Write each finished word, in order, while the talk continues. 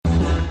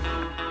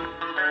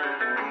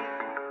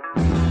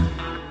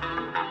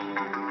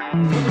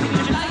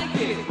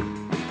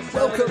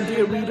Welcome,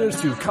 dear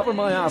readers, to Cover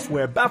My Ass,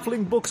 where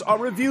baffling books are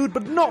reviewed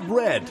but not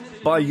read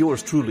by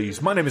yours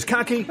trulies. My name is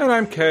Kaki. And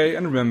I'm Kay,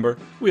 and remember,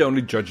 we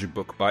only judge a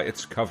book by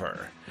its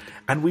cover.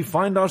 And we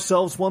find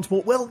ourselves once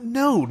more, well,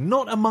 no,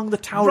 not among the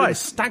towering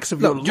stacks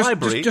of your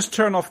library. Just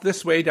turn off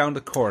this way down the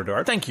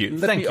corridor. Thank you.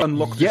 Let me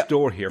unlock this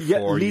door here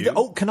for you.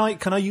 Oh, can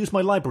I use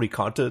my library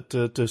card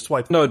to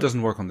swipe? No, it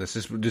doesn't work on this.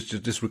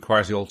 This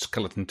requires the old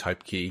skeleton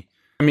type key.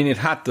 I mean, it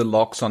had the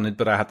locks on it,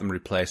 but I had them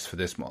replaced for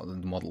this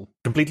model.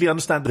 Completely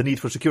understand the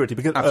need for security,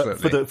 because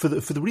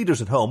for the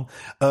readers at home,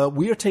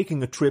 we are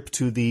taking a trip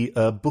to the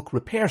book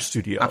repair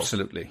studio.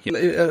 Absolutely.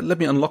 Let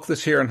me unlock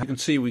this here, and you can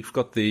see we've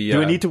got the... Do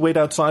we need to wait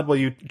outside while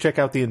you check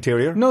out the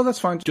interior? No, that's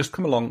fine. Just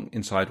come along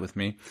inside with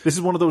me. This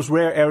is one of those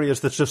rare areas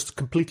that's just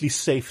completely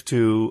safe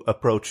to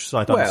approach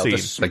sight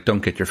unseen. Like,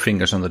 don't get your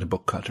fingers under the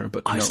book cutter.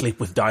 But I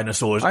sleep with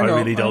dinosaurs. I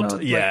really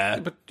don't. Yeah.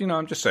 But,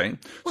 I'm just saying.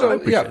 So,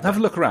 have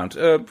a look around.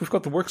 We've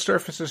got the work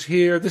surfaces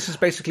here. This is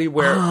basically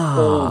where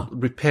all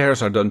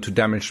repairs are done to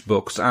damaged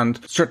books, and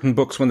certain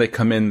books, when they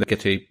come in, they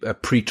get a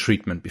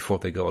pre-treatment before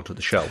they go onto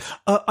the shelf.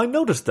 I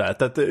noticed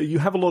that you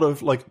have a lot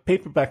of like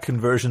paperback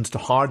conversions to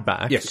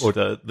hardback, yes. Or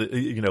the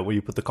where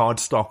you put the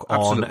cardstock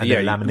on and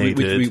they're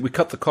laminated. We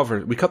cut the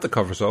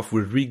covers off,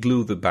 we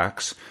re-glue the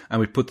backs, and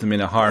we put them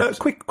in a hard.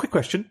 Quick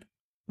question.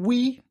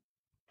 Me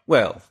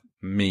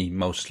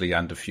mostly,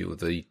 and a few of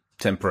the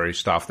temporary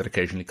staff that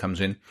occasionally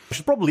comes in. I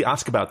should probably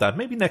ask about that,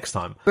 maybe next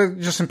time.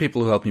 Just some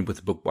people who help me with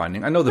the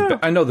bookbinding. I know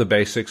the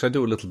basics. I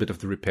do a little bit of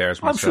the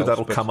repairs myself. I'm sure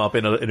that'll come up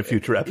in a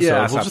future episode.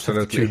 Yes, we'll absolutely. Just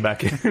have to tune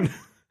back in.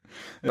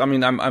 I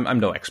mean, I'm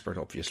no expert,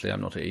 obviously.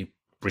 I'm not a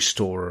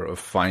restorer of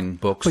fine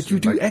books. But you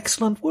do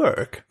excellent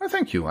work. Oh,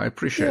 thank you. I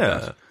appreciate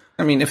that.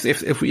 I mean,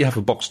 if we have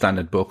a box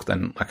standard book,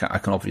 then I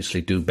can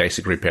obviously do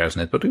basic repairs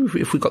in it. But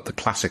if we got the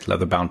classic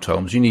leather-bound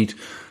tomes, you need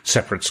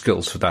separate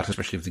skills for that,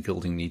 especially if the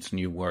gilding needs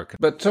new work.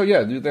 But so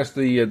yeah, there's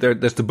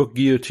the book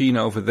guillotine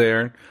over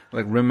there.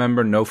 Like,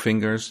 remember, no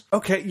fingers.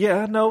 Okay,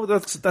 yeah, no,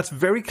 that's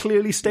very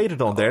clearly stated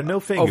on there.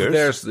 No fingers. Over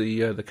there's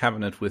the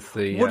cabinet with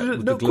the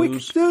the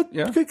glues.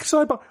 Quick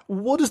sidebar.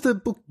 What is the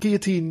book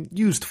guillotine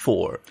used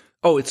for?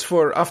 Oh, it's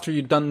for after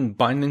you're done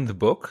binding the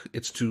book.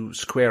 It's to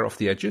square off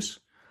the edges.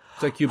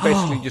 It's like you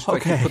basically you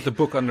put the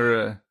book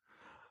under a...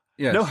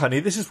 Yes. No,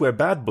 honey, this is where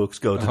bad books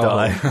go to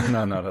die.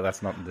 No,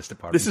 that's not in this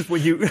department. This is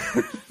when you...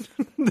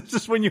 This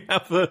is when you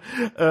have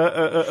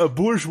a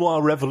bourgeois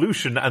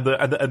revolution and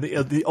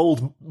the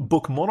old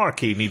book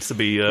monarchy needs to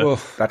be...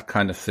 that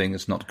kind of thing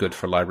is not good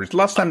for libraries.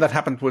 Last time that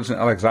happened was in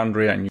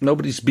Alexandria, and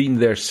nobody's been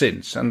there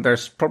since, and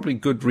there's probably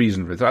good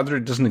reason for it. Either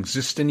it doesn't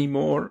exist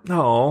anymore,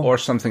 or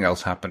something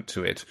else happened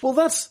to it. Well,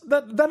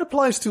 that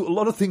applies to a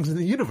lot of things in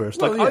the universe.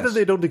 Like, either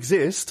they don't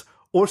exist...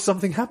 or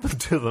something happened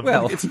to them.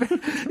 Well,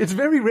 it's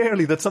very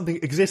rarely that something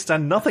exists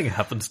and nothing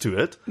happens to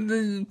it.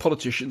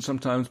 Politicians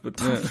sometimes, but...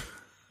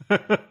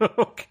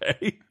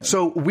 Okay.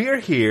 So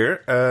we're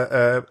here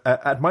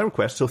at my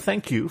request, so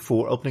thank you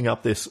for opening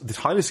up this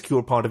highly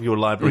secure part of your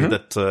library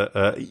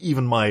that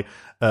even my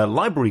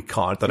library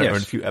card that I earned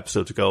a few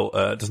episodes ago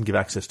doesn't give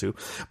access to.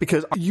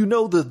 Because you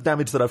know the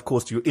damage that I've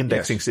caused to your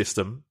indexing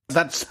system.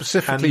 That's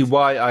specifically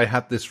why I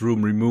had this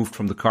room removed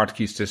from the card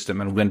key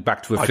system and went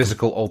back to a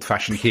physical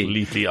old-fashioned key.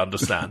 Completely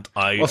understand.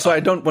 Also,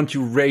 I don't want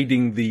you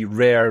raiding the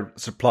rare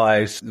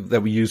supplies that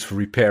we use for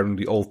repairing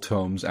the old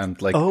tomes and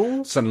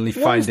suddenly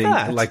finding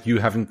like you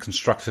having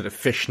constructed a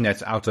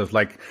fishnet out of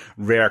like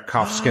rare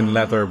calfskin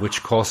leather,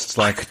 which costs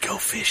like... I could go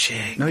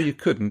fishing. No, you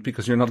couldn't,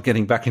 because you're not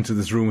getting back into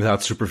this room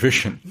without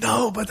supervision.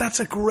 No, but that's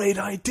a great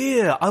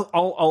idea.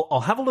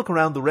 I'll have a look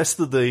around the rest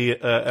of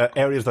the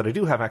areas that I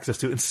do have access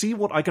to and see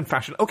what I can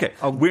fashion. Okay,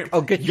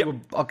 I'll get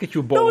you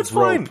a ball of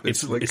No, rope.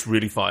 it's fine. It's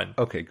really fine.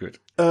 Okay, good.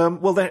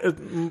 Well,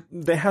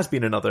 there has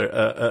been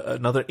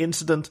another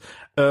incident.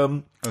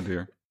 Oh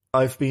dear.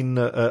 I've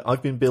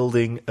been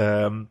building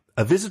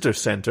a visitor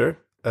center.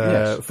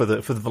 For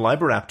the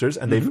Velociraptors,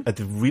 and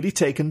they've really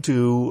taken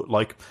to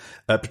like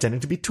pretending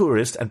to be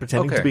tourists and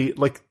pretending to be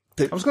like.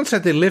 I was going to say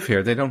they live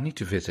here; they don't need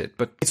to visit,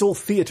 but it's all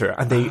theatre,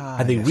 and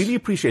they really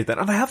appreciate that,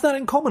 and I have that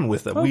in common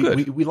with them.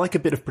 We like a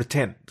bit of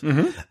pretend.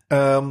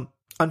 Mm-hmm.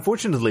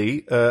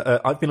 Unfortunately,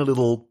 I've been a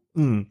little.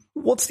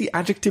 What's the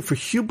adjective for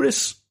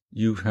hubris?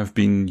 You have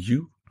been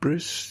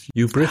Hubris?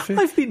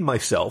 I've been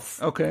myself.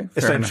 Okay.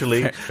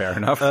 Essentially. Fair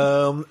enough.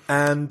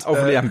 And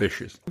overly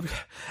ambitious.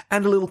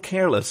 And a little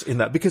careless in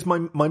that, because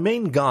my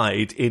main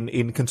guide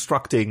in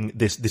constructing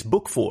this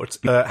book fort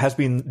has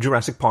been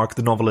Jurassic Park,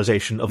 the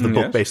novelization of the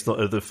book based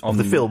on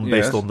the film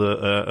based on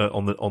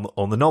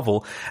the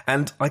novel.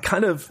 And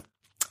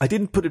I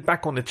didn't put it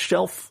back on its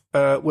shelf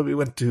when we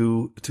went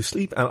to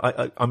sleep,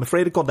 and I'm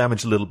afraid it got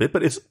damaged a little bit.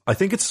 But I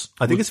think it's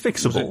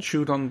fixable. Was it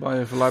chewed on by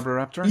a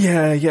Velociraptor?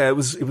 Yeah. It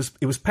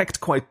was pecked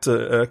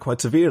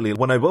quite severely.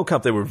 When I woke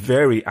up, they were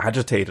very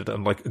agitated,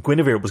 and like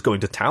Guinevere was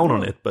going to town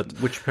on it. But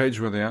which page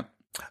were they at?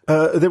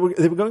 They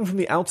were going from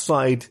the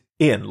outside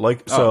in.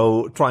 Like,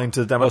 so trying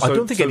to damage. I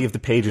don't think any of the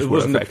pages were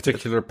affected. It wasn't a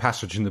particular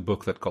passage in the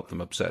book that got them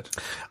upset.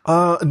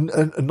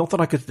 Not that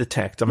I could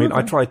detect. I mean,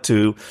 I tried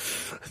to.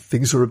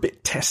 Things are a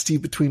bit testy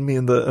between me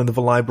and the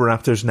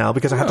Velociraptors now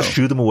because I had to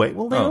shoo them away.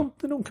 Well,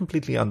 they don't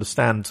completely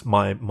understand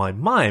my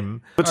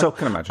mime. But I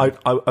can imagine.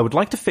 I would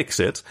like to fix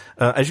it.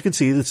 As you can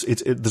see,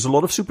 there's a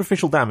lot of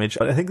superficial damage.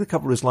 I think the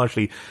cover is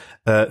largely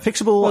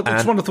fixable. Well,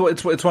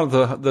 it's one of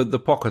the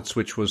pockets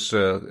which was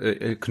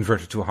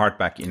converted to a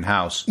hardback in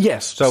house.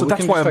 Yes, so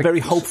that's why I'm very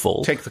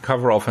hopeful. Take the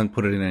cover off and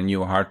put it in a new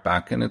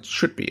hardback, and it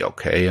should be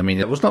okay. I mean,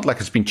 it was not like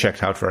it's been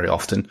checked out very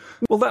often.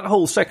 Well, that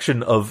whole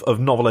section of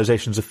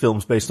novelizations of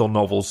films based on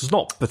novels is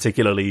not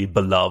particularly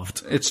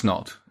beloved. It's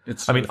not.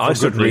 I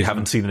certainly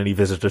haven't seen any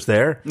visitors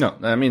there. No,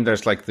 I mean,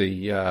 there's like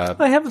the...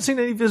 I haven't seen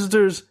any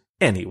visitors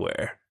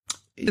anywhere.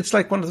 It's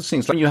like one of those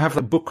things. Like you have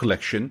a book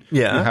collection,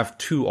 you have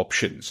two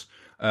options.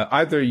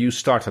 Either you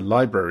start a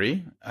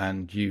library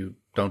and you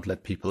don't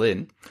let people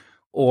in,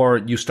 or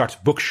you start a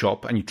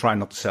bookshop and you try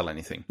not to sell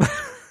anything.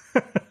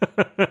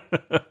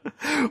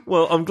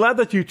 Well, I'm glad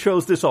that you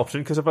chose this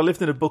option, because if I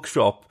lived in a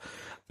bookshop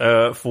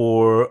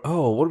for,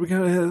 what are we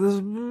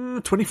going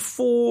to,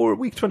 24,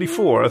 week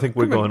 24, I think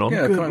we're going on.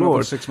 Yeah, Good going Lord.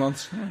 on 6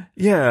 months.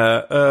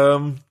 Yeah.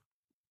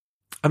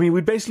 I mean,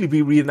 we'd basically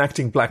be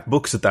reenacting Black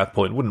Books at that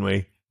point, wouldn't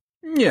we?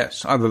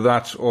 Yes, either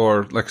that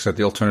or, like I said,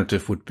 the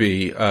alternative would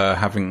be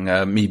having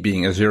me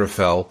being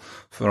Aziraphale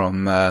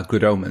from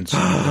Good Omens.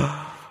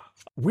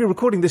 We're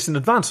recording this in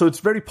advance, so it's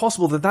very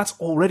possible that that's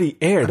already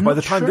aired by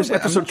the time this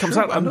episode comes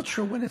out. I'm not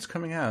sure when it's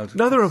coming out.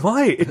 Neither am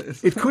I.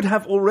 It could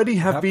have already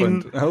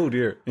been. Oh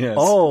dear. Yes.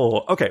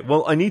 Oh, okay.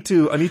 Well, I need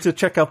to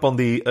check up on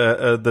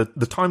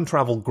the time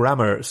travel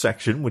grammar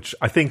section, which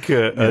I think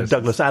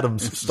Douglas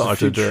Adams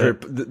started.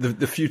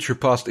 The future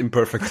past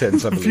imperfect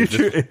tense, I believe.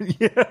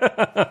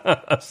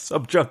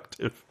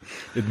 Subjunctive.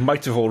 It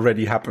might have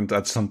already happened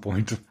at some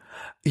point.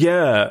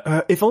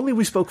 Yeah, if only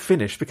we spoke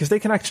Finnish, because they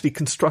can actually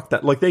construct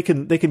that. Like they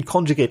can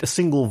conjugate a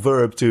single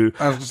verb to.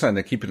 I was saying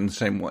they keep it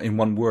in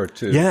one word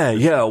too.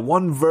 Yeah,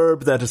 one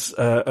verb that is.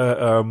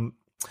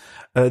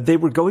 They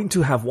were going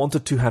to have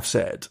wanted to have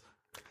said.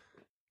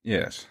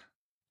 Yes.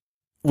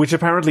 Which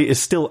apparently is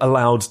still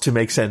allowed to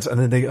make sense, and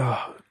then they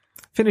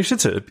Finnish.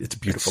 It's a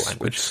beautiful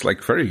language. It's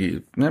like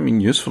very,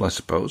 useful, I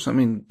suppose. I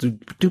mean,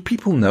 do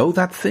people know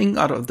that thing?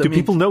 Do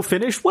people know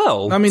Finnish?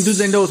 Well, I mean, do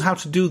they know how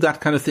to do that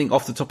kind of thing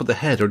off the top of the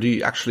head, or do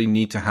you actually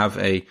need to have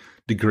a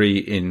degree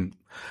in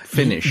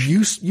Finnish?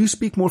 You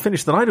speak more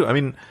Finnish than I do. I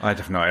mean, I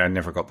don't know. I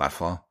never got that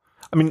far.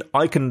 I mean,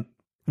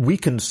 we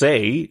can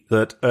say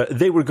that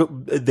they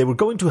were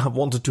going to have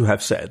wanted to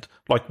have said.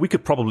 Like, we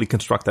could probably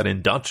construct that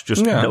in Dutch,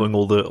 just knowing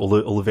all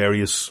the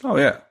various. Oh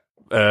yeah.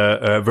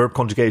 Verb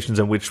conjugations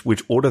and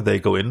which order they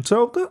go in.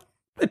 So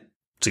it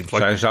seems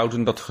like... Zij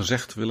zouden dat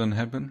gezegd willen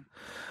hebben?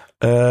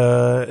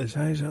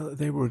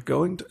 They were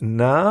going to...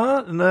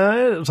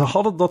 Nee, ze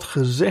hadden dat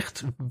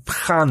gezegd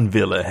gaan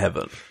willen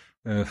hebben.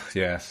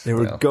 Yes. They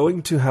were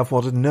going to have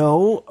what...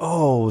 No.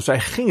 Oh,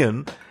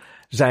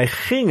 zij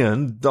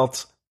gingen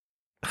dat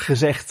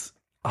gezegd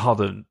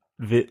hadden...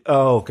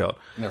 Oh, God.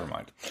 Never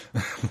mind.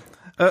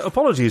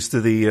 Apologies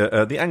to the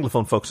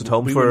Anglophone folks at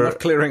home we for were not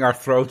clearing our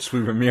throats.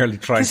 We were merely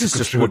trying to. This is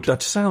just what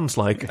Dutch sounds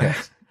like.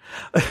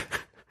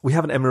 We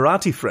have an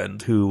Emirati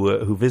friend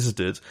who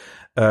visited,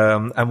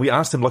 and we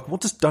asked him, like,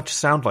 what does Dutch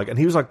sound like? And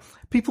he was like,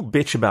 people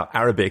bitch about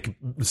Arabic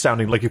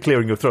sounding like you're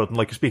clearing your throat and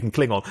like you're speaking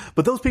Klingon,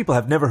 but those people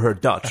have never heard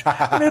Dutch.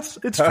 And it's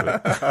true.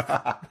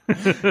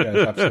 Yes,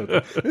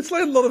 absolutely.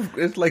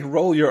 It's like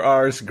roll your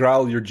R's,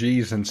 growl your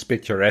G's, and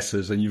spit your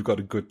S's, and you've got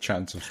a good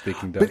chance of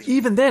speaking Dutch. But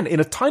even then, in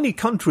a tiny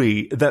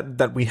country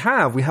that we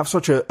have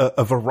such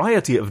a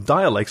variety of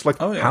dialects. Like,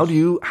 how do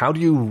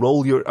you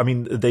roll your? I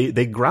mean,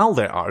 they growl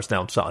their R's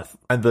down south,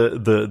 and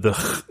the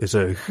ch is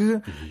a ch,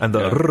 and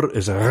the r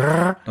is a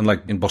r. And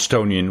like in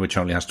Bostonian, which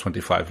only has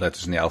 25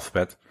 letters in the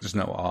alphabet. There's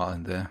no R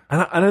in there.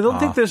 And I don't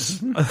think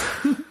there's...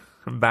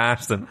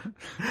 Bastard.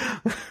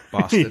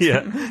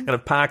 Yeah, gonna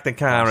park the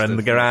car in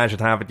the garage at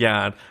Harvard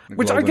Yard.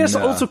 Which I guess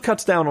also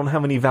cuts down on how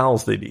many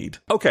vowels they need.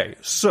 Okay,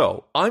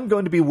 so I'm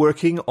going to be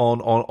working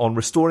on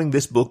restoring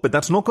this book, but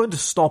that's not going to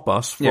stop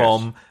us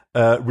from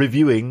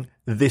reviewing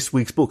this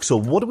week's book. So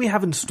what do we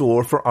have in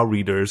store for our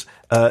readers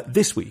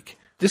this week?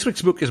 This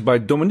week's book is by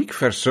Dominique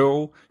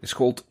Verzeaux. It's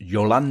called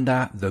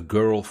Yolanda, the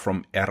Girl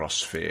from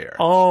Erosphere.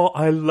 Oh,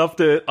 I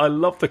loved it. I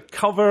love the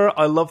cover.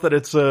 I love that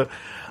it's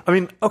I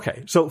mean,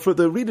 okay, so for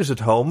the readers at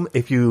home,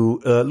 if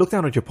you look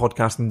down at your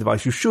podcasting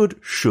device, you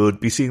should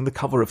be seeing the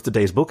cover of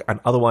today's book, and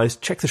otherwise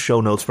check the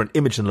show notes for an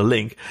image and a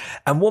link.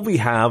 And what we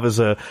have is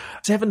a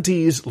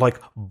 70s, like,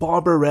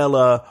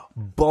 Barbarella,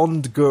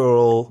 Bond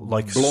girl,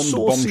 like, blonde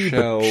saucy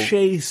bombshell, but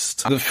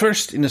chaste. The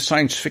first in a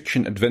science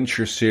fiction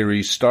adventure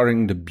series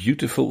starring the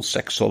beautiful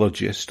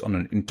sexologist on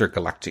an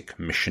intergalactic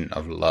mission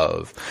of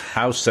love.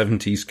 How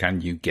 70s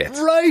can you get?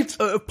 Right!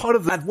 Part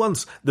of that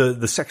once,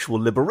 the sexual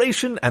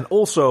liberation, and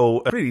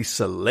also pretty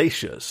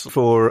salacious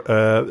for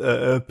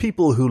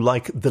people who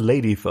like the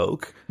lady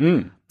folk.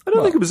 I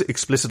don't think it was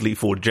explicitly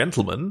for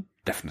gentlemen.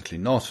 Definitely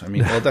not. I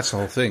mean, well, that's the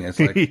whole thing. It's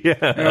like,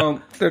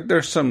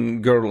 there's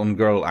some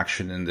girl-on-girl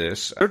action in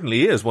this.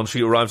 Certainly is once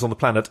she arrives on the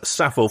planet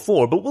Sappho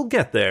 4, but we'll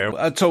get there.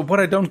 So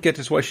what I don't get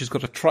is why she's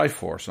got a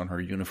Triforce on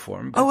her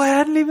uniform. Oh, I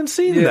hadn't even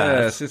seen that.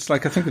 Yes, it's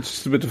like, I think it's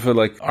just a bit of a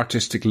like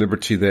artistic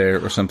liberty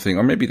there or something.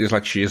 Or maybe there's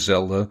like she is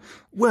Zelda.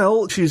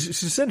 Well, she's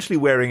essentially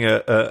wearing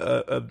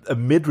a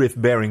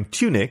midriff-bearing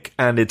tunic,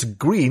 and it's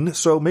green,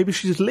 so maybe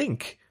she's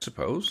Link. I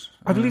suppose.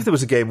 I believe there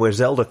was a game where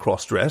Zelda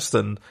cross-dressed,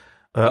 and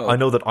I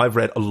know that I've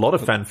read a lot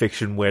of fan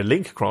fiction where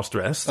Link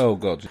cross-dressed. Oh,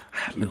 God.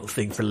 Little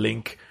thing for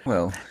Link.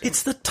 Well,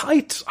 it's the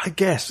tights, I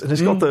guess, and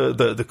he's got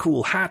the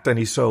cool hat, and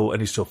he's so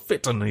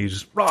fit, and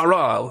he's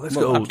rah, let's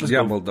go.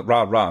 The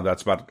rah,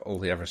 that's about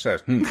all he ever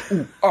says. Yeah,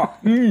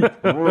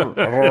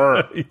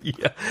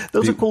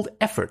 those are called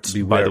efforts,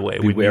 by the way.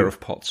 Beware of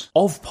pots.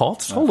 Of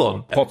pots? Hold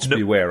on. Pots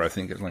beware, I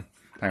think. It's like,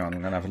 hang on,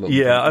 I'm going to have a look.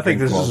 Yeah, I think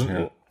this is...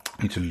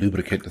 Need to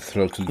lubricate the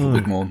throat a little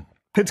bit more.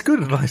 It's good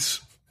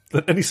advice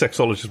that any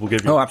sexologist will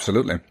give you. Oh,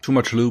 absolutely. Too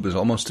much lube is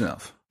almost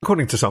enough.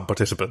 According to some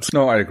participants.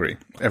 No, I agree.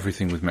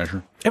 Everything with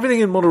measure. Everything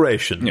in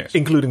moderation, yes.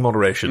 Including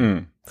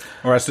moderation.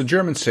 Or as the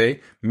Germans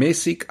say,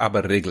 mäßig,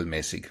 aber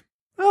regelmäßig.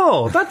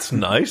 Oh, that's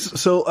nice.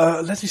 So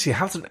let me see.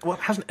 How's an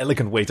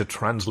elegant way to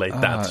translate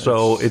that?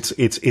 So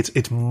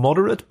it's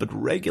moderate but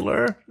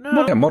regular.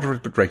 No. Yeah,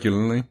 moderate but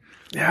regularly.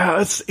 Yeah,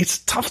 it's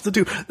tough to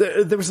do.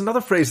 There was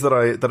another phrase that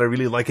I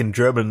really like in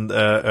German.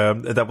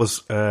 That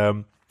was.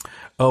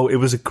 It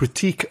was a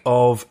critique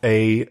of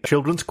a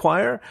children's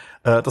choir.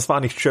 Das war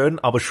nicht schön,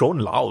 aber schon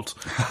laut.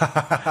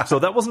 So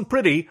that wasn't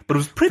pretty, but it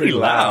was pretty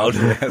loud.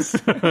 Yes.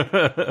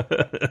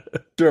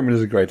 German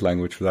is a great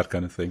language for that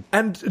kind of thing.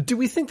 And do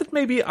we think that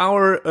maybe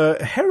our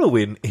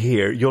heroine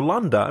here,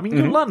 Yolanda, I mean,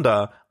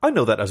 Yolanda, I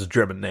know that as a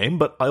German name,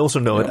 but I also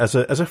know it as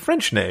a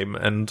French name,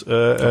 and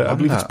I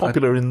believe it's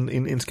popular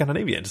in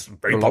Scandinavia. It's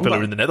very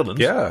popular in the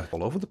Netherlands. Yeah,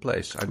 all over the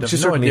place. She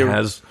certainly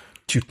has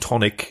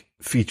Teutonic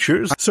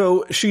features.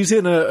 So she's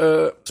in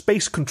a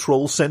space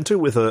control center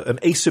with an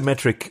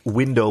asymmetric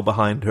window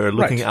behind her,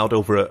 looking out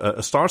over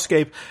a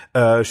starscape.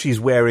 She's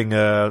wearing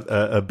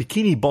a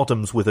bikini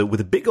bottoms with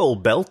a big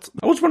old belt.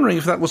 I was wondering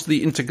if that was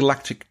the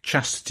intergalactic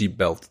chastity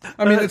belt.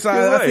 I mean, I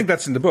think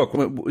that's in the book.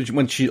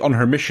 When she on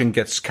her mission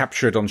gets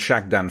captured on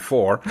Shagdan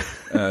 4,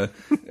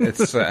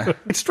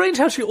 it's strange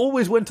how she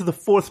always went to the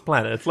fourth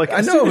planet. Like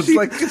I know, it's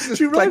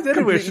she arrived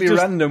anywhere. Completely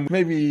random.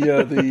 Maybe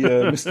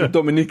Mr.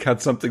 Dominique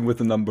had something with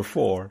the number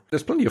 4.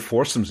 There's plenty of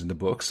foursomes in the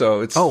book,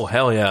 so it's... Oh,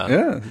 hell yeah.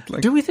 Yeah.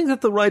 Do we think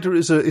that the writer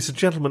is a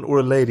gentleman or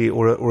a lady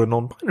or a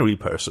non-binary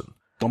person?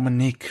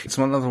 Dominique. It's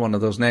another one of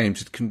those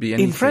names. It can be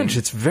anything. In French,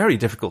 it's very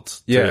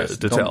difficult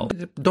to tell.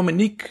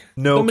 Dominique.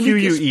 No,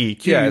 Dominique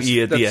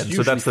Q-U-E at the end.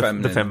 So that's the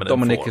feminine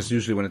Dominique form. is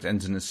usually when it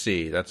ends in a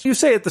C. You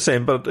say it the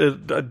same, but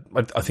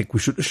I think we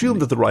should assume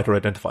that the writer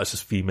identifies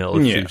as female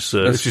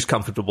if she's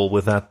comfortable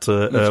with that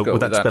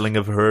spelling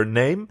of her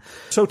name.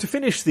 So to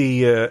finish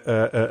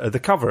the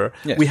cover,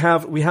 we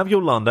have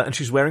Yolanda, and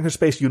she's wearing her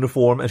space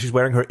uniform, and she's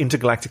wearing her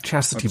intergalactic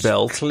chastity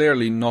belt.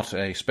 Clearly not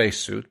a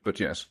spacesuit, but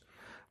yes.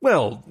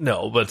 Well,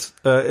 no, but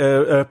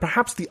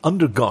perhaps the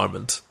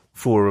undergarment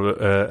for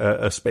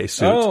a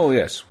spacesuit. Oh,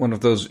 yes. One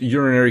of those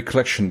urinary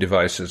collection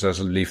devices, as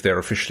I believe they're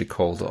officially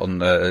called on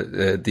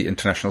the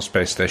International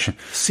Space Station.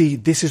 See,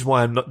 this is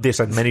why I'm not... This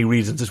and many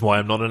reasons is why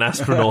I'm not an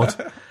astronaut.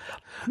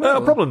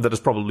 A problem that has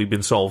probably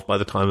been solved by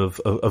the time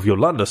of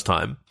Yolanda's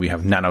time. We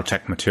have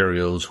nanotech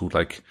materials who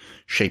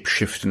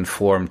shape-shift and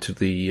form to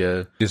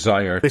the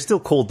desired. They still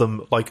called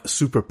them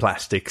super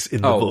plastics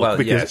in the book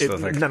because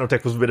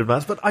nanotech was a bit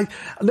advanced. But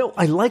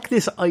I like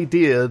this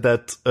idea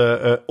that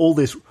all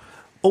this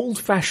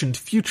old-fashioned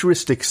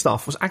futuristic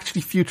stuff was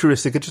actually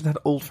futuristic. It just had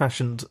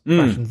old-fashioned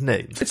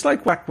names. It's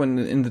like back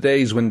in the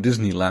days when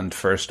Disneyland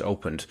first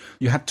opened,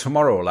 you had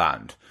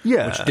Tomorrowland.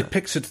 Yeah. Which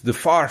depicts the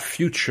far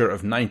future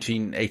of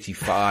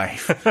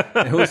 1985.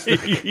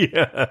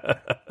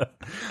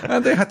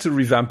 And they had to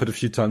revamp it a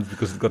few times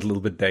because it got a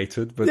little bit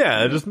dated. But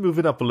just move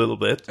it up a little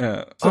bit.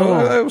 Yeah. So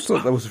I always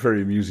thought that was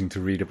very amusing to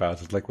read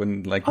about it. Like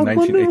when, I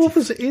wonder what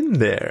was in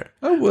there.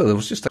 Oh well, it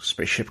was just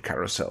spaceship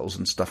carousels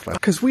and stuff like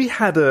that. Because we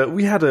had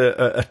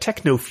a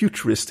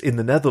techno-futurist in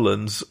the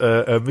Netherlands,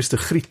 Mr.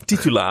 Griet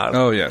Titulaar.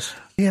 Oh yes.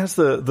 He has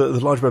the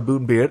large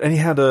baboon beard, and he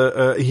had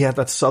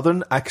that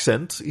southern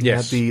accent. He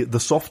had the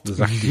soft G,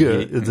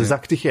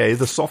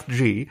 the soft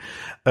G.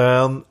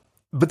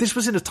 But this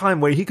was in a time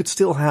where he could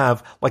still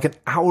have an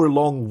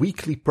hour-long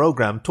weekly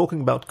program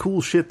talking about cool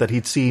shit that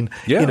he'd seen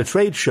in a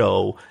trade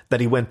show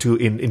that he went to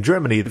in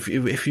Germany.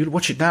 If you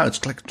watch it now, it's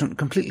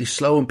completely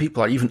slow, and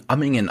people are even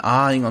umming and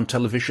ahhing on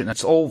television.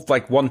 It's all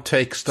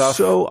one-take stuff.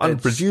 So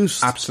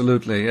unproduced.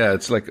 Absolutely, yeah.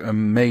 It's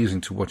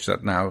amazing to watch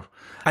that now.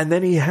 And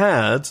then he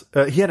had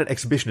an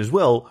exhibition as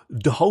well,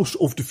 The House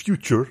of the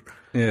Future.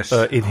 Yes.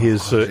 In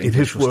his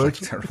work.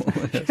 Terrible.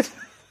 Yes.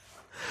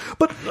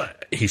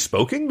 But he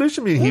spoke English.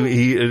 I mean,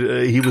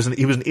 he was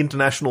an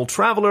international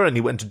traveler, and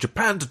he went to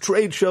Japan to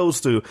trade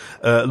shows to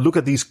look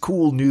at these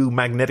cool new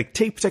magnetic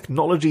tape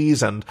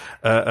technologies and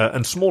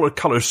smaller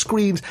color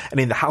screens. And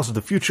in the House of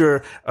the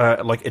Future,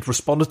 it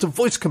responded to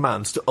voice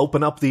commands to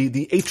open up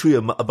the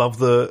atrium above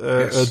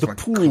the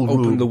pool room.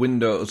 Open the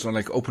windows,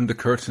 or open the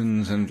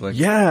curtains, and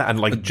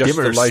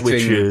dimmer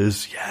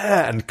switches,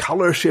 and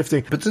color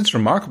shifting. But it's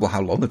remarkable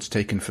how long it's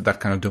taken for that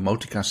kind of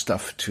domotica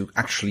stuff to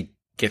actually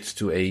get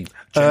to a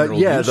general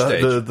use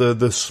stage.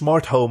 The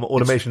smart home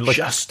automation, it's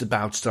just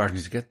about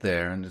starting to get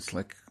there, and it's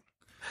like,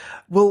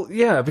 well,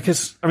 yeah,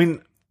 because I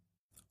mean,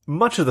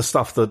 much of the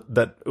stuff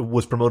that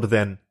was promoted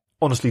then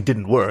honestly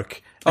didn't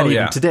work, and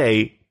even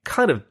today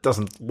kind of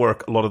doesn't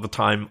work a lot of the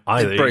time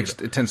either.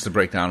 It tends to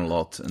break down a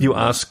lot. You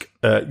ask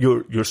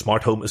your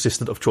smart home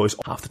assistant of choice,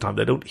 half the time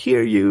they don't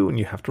hear you, and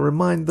you have to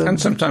remind them.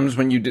 And sometimes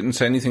when you didn't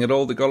say anything at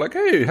all, they go like,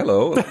 hey,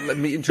 hello, let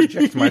me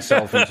interject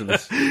myself into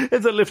this.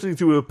 If they're listening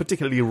to a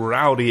particularly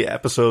rowdy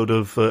episode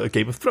of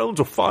Game of Thrones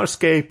or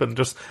Farscape, and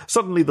just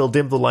suddenly they'll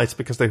dim the lights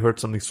because they heard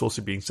something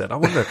saucy being said. I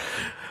wonder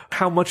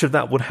how much of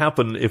that would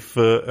happen if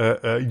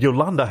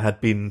Yolanda had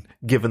been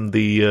given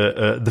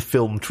the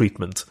film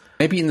treatment.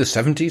 Maybe in the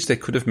 70s they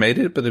could have made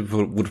it, but it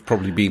would have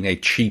probably been a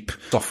cheap,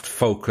 soft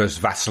focus,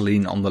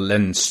 Vaseline on the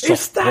lens.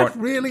 Is that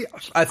really?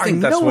 I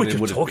think that's what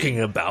you're talking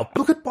about.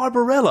 Look at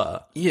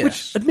Barbarella,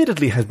 which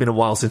admittedly has been a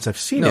while since I've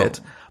seen it,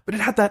 but it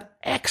had that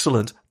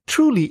excellent,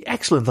 truly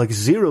excellent,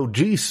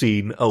 zero-G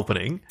scene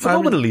opening.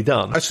 Phenomenally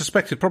done. I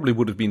suspect it probably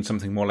would have been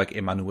something more like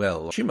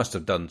Emmanuelle. She must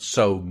have done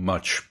so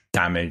much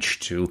damage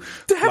to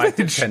flight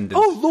attendants.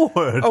 Oh,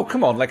 Lord. Oh,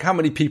 come on. How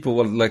many people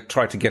will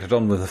try to get it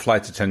on with the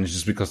flight attendants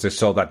just because they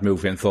saw that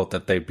movie and thought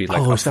that they'd be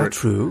oh, is that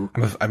true?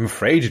 I'm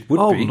afraid it would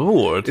be. Oh,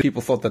 Lord.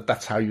 People thought that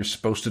that's how you're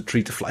supposed to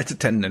treat a flight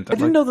attendant. I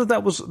didn't know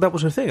that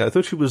was her thing. I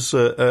thought she was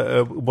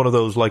one of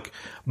those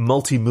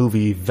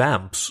multi-movie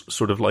vamps,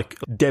 sort of like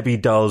Debbie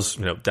does,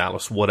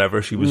 Dallas,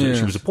 whatever. She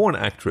was a porn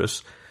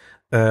actress.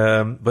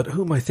 But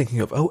who am I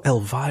thinking of? Oh,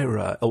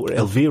 Elvira, or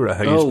Elvira,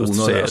 how you're supposed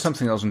to say it.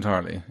 Something else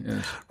entirely.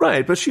 Yes.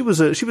 Right, but she was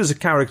a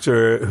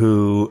character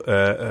who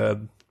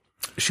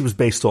she was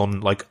based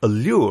on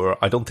Allure.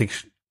 I don't think.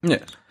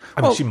 Yes.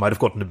 I mean, she might have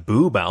gotten a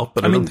boob out,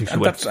 but I don't think she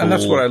went full. And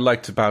that's what I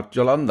liked about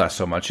Yolanda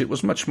so much. It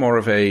was much more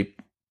of a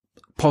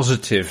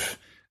positive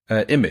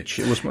image.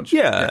 It was much.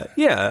 Yeah.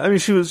 I mean,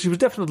 she was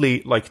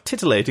definitely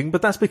titillating,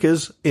 but that's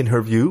because, in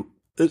her view,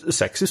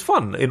 sex is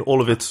fun in all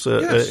of its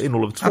in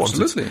all of its forms.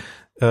 Absolutely.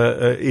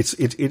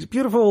 It's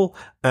beautiful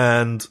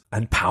and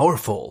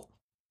powerful.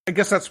 I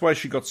guess that's why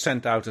she got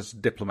sent out as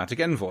diplomatic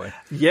envoy.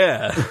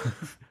 Yeah.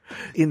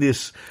 In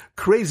this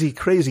crazy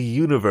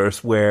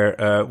universe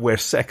where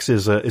sex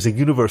is a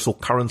universal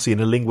currency in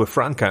a lingua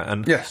franca,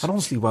 and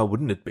honestly, why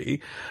wouldn't it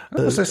be?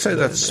 As I say,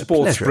 that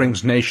sports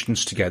brings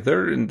nations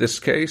together. In this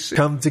case,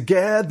 come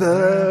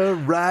together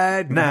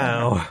right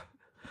now.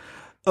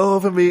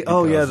 Over me.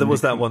 Oh yeah, there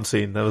was that one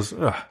scene. That was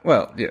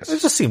well, yes. It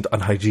just seemed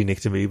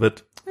unhygienic to me,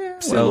 but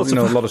a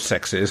lot of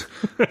sex is.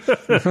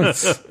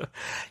 If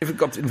it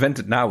got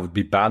invented now, it would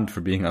be banned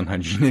for being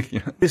unhygienic.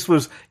 Yeah. This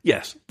was the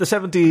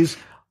 70s.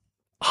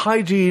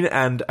 Hygiene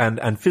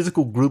and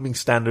physical grooming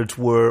standards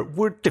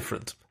were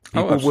different.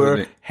 People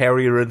were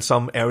hairier in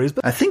some areas,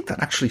 but I think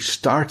that actually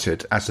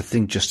started as a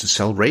thing just to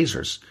sell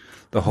razors.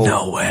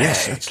 No way.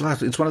 Yes, it's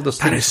one of those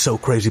things. That is so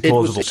crazy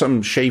plausible.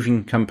 Some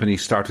shaving company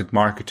started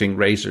marketing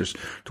razors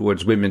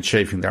towards women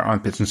shaving their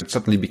armpits, and it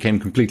suddenly became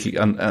completely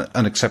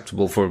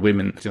unacceptable for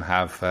women to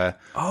have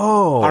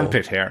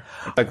armpit hair.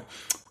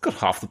 Got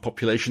half the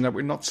population that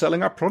we're not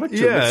selling our product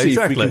to. Let's see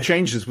if we can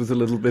change this with a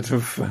little bit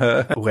of...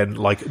 When,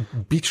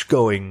 beach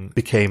going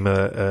became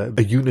a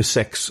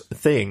unisex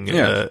thing,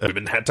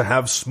 women had to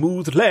have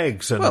smooth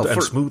legs and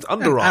smooth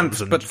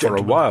underarms. But for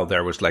a while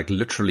there was,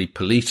 literally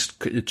police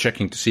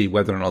checking to see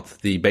whether or not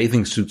the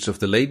bathing suits of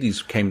the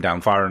ladies came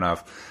down far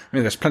enough. I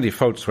mean, there's plenty of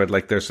photos where,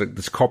 there's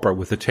this copper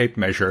with a tape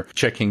measure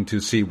checking to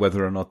see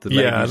whether or not the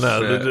ladies... Yeah,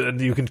 no,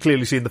 you can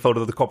clearly see in the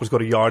photo that the copper's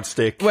got a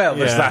yardstick. Well,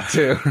 there's that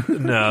too.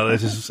 No,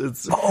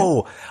 it's...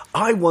 Oh,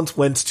 I once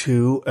went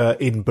to,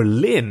 in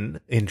Berlin,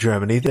 in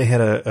Germany, they had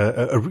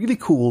a really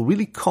cool,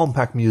 really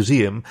compact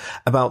museum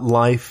about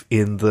life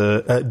in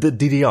the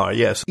DDR,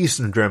 yes,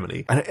 Eastern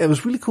Germany. And it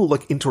was really cool,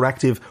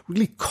 interactive,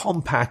 really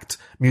compact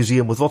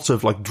museum with lots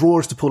of,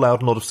 drawers to pull out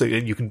and a lot of stuff.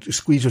 And you can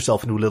squeeze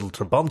yourself into a little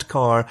Trabant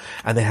car,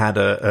 and they had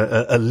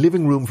a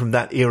living room from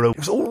that era. It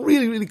was all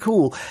really, really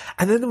cool.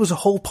 And then there was a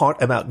whole part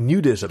about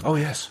nudism. Oh,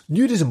 yes.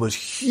 Nudism was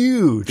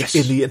huge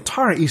in the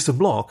entire Eastern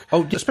Bloc.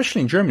 Oh,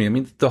 especially in Germany. I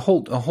mean, the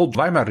whole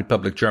Weimar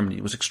Republic Germany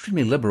was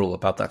extremely liberal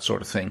about that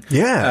sort of thing.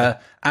 Yeah.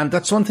 And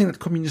that's one thing that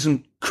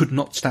communism could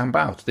not stamp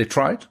out. They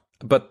tried.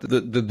 But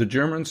the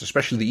Germans,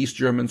 especially the East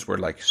Germans, were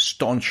like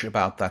staunch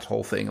about that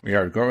whole thing. We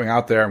are going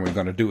out there and we're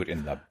going to do it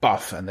in the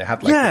buff. And they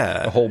had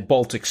like the whole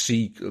Baltic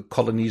Sea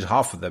colonies.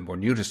 Half of them were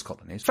nudist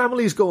colonies.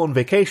 Families go on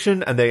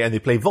vacation and they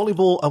play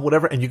volleyball and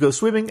whatever, and you go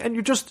swimming and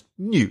you're just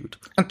nude.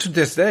 And to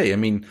this day, I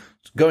mean,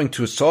 going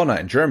to a sauna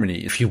in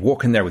Germany, if you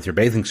walk in there with your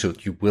bathing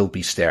suit, you will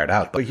be stared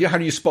at. But how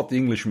do you spot the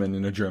Englishman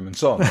in a German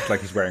sauna? It's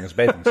like he's wearing his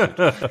bathing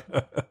suit.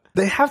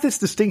 They have this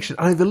distinction,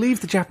 and I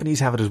believe the Japanese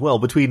have it as well,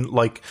 between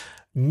like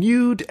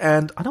nude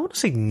and, I don't want to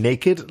say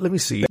naked. Let me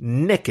see.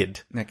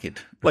 Naked.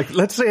 Like,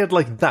 let's say it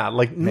like that.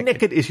 Like,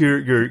 naked is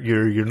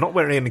you're not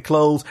wearing any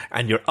clothes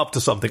and you're up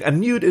to something.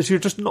 And nude is you're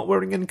just not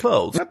wearing any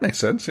clothes. That makes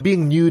sense.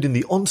 Being nude in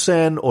the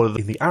onsen or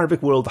in the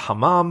Arabic world, the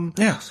hammam.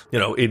 Yes. You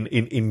know,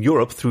 in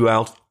Europe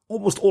throughout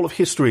almost all of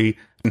history.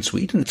 In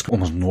Sweden, it's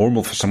almost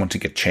normal for someone to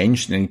get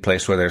changed in any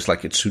place where there's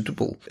like it's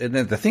suitable. And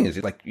then the thing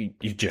is, like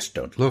you just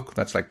don't look.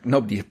 That's like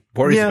nobody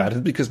worries about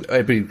it because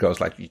everybody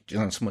goes like,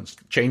 someone's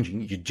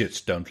changing, you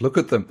just don't look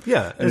at them.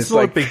 Yeah, and it's not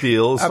like a big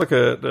deal. It's like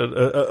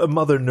a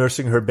mother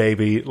nursing her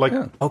baby. Like,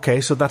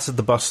 okay, so that's at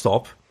the bus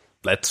stop.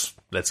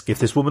 Let's give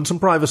this woman some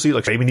privacy.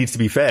 Like, baby needs to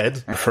be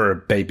fed. For a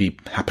baby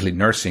happily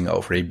nursing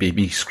over a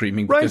baby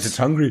screaming because it's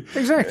hungry.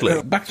 Exactly.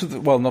 Not back to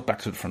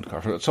the front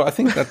cover. So I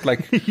think that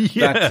like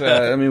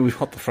I mean, we've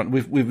got the front.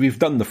 We've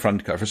done the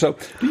front cover. So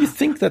do you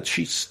think that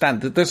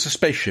there's a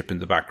spaceship in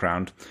the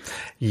background?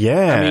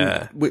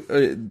 Yeah.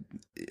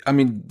 I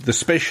mean, the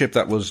spaceship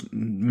that was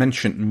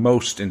mentioned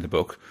most in the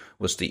book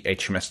was the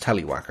HMS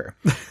Tallywhacker.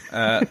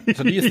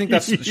 So do you think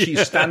that's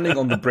she's standing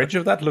on the bridge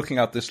of that, looking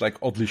out this like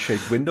oddly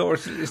shaped window, or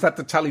is that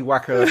the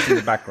Tallywhacker that's in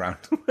the background?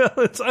 Well,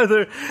 it's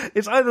either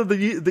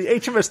the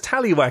HMS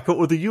Tallywhacker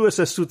or the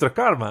USS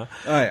Sutakarma.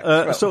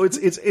 So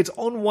it's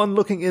on one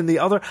looking in the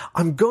other.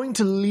 I'm going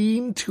to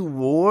lean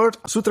toward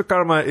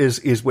Sutakarma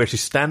is where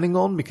she's standing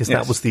on, because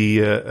that was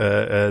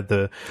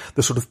the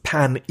sort of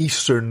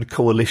pan-Eastern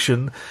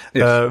coalition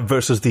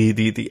versus the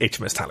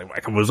HMS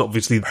Tallywhacker was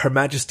obviously Her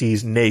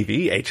Majesty's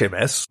Navy, HMS.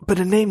 But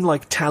a name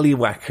like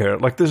Tallywhacker,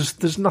 like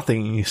there's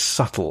nothing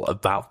subtle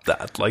about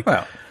that, like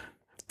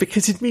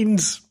because it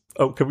means.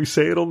 Oh, can we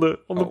say it on the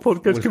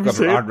podcast? Can we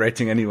say an R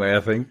rating anyway? I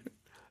think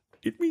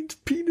it means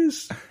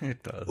penis.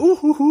 It does.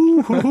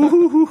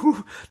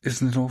 Ooh.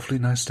 Isn't it awfully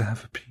nice to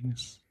have a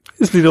penis?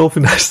 Isn't it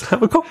awfully nice to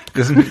have a cock?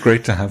 Isn't it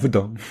great to have a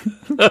dong?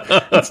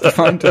 It's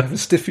fine to have a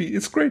stiffy.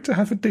 It's great to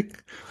have a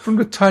dick. From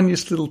the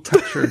tiniest little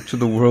toucher to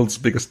the world's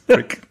biggest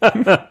prick.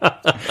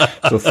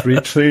 So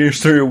 3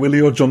 cheers to your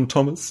Willie or John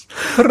Thomas.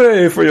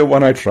 Hooray for your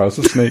one-eyed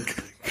trouser snake.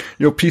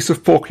 Your piece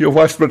of pork, your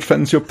wife's blood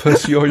friends, your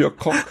pussy or your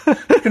cock.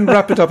 You can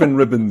wrap it up in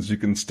ribbons, you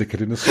can stick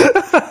it in a sock.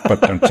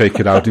 But don't take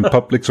it out in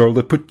public or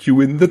they'll put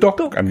you in the dock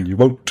and you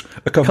won't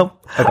come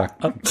back.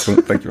 So,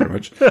 thank you very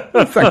much.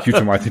 Thank you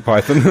to Monty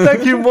Python.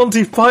 Thank you,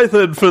 Monty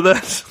Python, for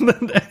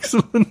that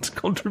excellent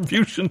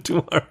contribution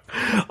to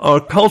our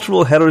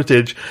cultural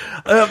heritage.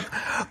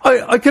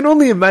 I can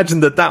only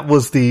imagine that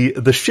was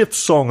the ship's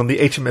song on the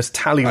HMS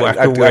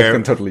Tallywhacker. I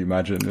can totally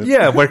imagine it.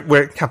 Yeah,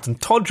 where Captain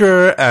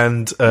Todger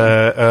and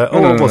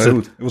what was it?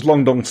 It was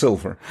Long Dong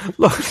Silver.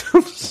 Long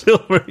Dong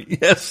Silver,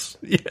 yes,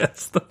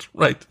 that's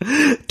right.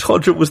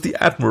 Todger was the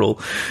admiral.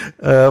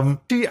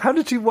 How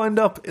did she wind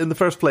up in the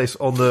first place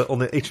on the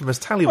HMS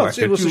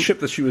Tallywhacker? It was a ship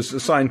that she was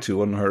assigned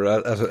to on her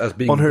as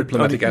being a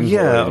diplomatic envoy.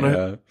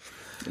 Yeah,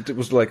 it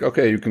was like,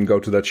 okay, you can go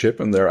to that ship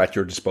and they're at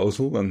your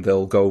disposal and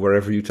they'll go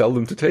wherever you tell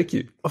them to take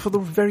you. I thought it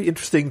was very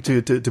interesting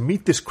to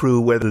meet this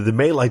crew, where the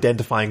male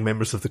identifying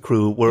members of the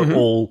crew were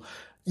all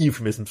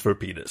euphemisms for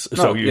penis.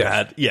 So you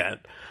had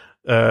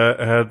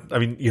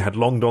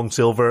Long Dong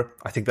Silver.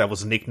 I think that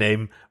was a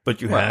nickname,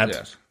 but you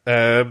had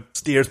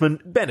steersman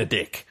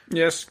Benedict.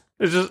 Yes.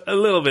 It's just a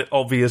little bit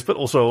obvious, but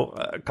also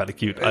kind of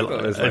cute. I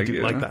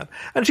do like that.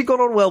 And she got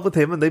on well with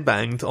him, and they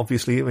banged,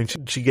 obviously. I mean,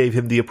 she gave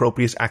him the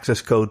appropriate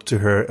access code to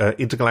her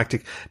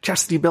intergalactic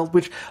chastity belt,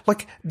 which,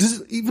 like,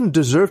 does it even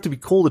deserve to be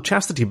called a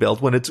chastity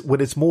belt when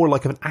it's more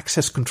like an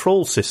access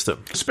control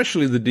system?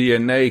 Especially the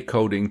DNA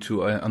coding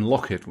to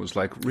unlock it was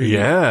like really...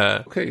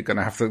 Yeah. Okay, you're going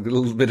to have a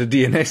little bit of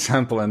DNA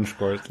sample, and of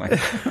course, like...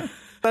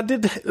 That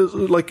did,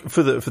 like,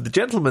 for the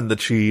gentleman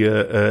that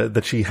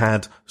she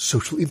had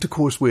social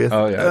intercourse with,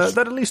 that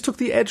at least took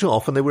the edge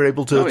off, and they were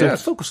able to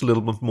focus a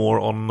little bit more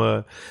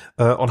on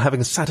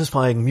having a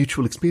satisfying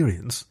mutual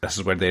experience. This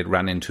is where they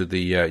ran into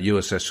the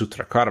USS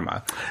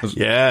Sutakarma.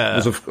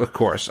 Was of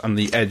course on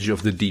the edge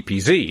of the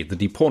DPZ, the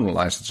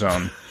depornalized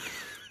zone.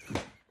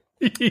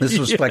 This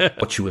was like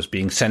what she was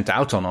being sent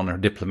out on her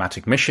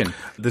diplomatic mission.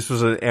 This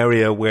was an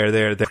area where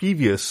their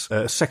previous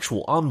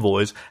sexual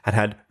envoys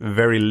had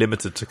very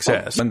limited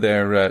success. When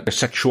their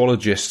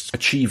sexuologists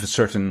achieve a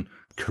certain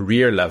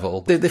career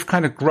level, they've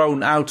kind of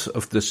grown out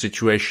of the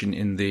situation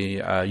in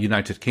the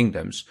United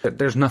Kingdoms.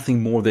 There's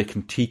nothing more they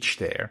can teach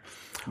there.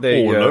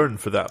 Learn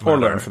for that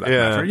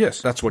matter.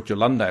 Yes, that's what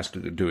Yolanda is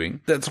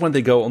doing. That's when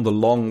they go on the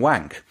long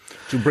wank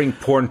to bring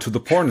porn to the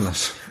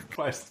pornless.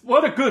 Christ,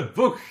 what a good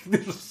book.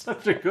 This is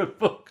such a good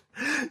book.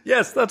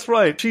 Yes, that's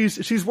right.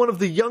 She's one of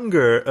the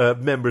younger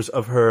members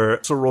of her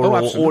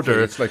sororal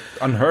order. It's like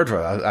unheard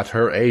of at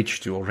her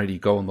age to already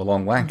go on the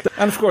long wank.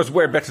 And of course,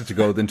 where better to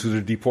go than to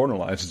the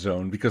depornalized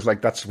zone, because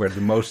like that's where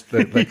the most.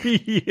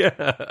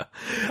 Yeah,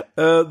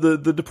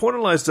 the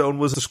deportalized zone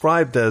was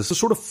described as a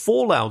sort of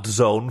fallout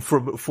zone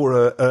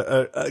for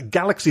a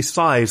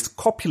galaxy-sized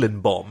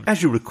Copulin bomb.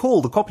 As you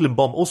recall, the Copulin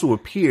bomb also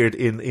appeared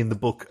in the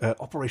book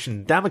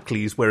Operation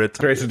Damocles, where it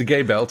created the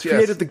gay belt. Yes.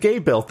 Created the gay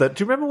belt. That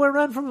do you remember where it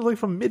ran from? Like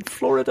from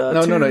mid-Florida?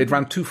 No. It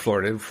ran to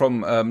Florida,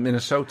 from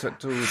Minnesota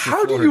to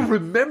How Florida. do you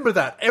remember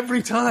that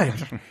every time?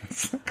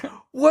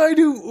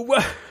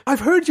 I've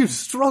heard you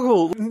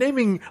struggle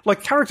naming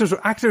like characters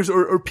or actors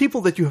or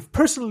people that you have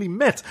personally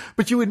met,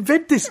 but you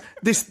invent this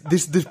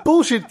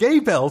bullshit gay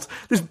belt,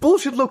 this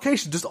bullshit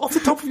location just off the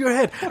top of your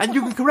head, and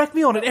you can correct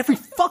me on it every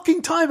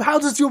fucking time. How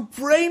does your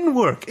brain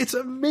work? It's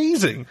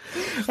amazing.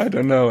 I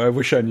don't know. I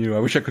wish I knew. I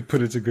wish I could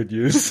put it to good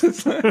use.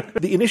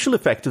 The initial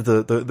effect of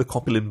the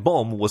Copulin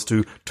bomb was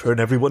to turn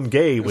everyone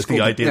gay with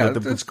the idea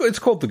that it's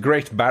called the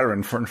Great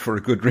Baron for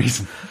a good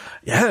reason.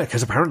 Yeah,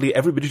 because apparently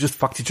everybody just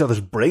fucked each other's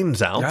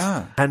brains out,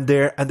 and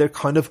they're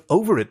kind of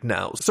over it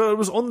now. So it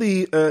was on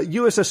the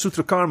USS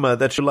Sutrakarma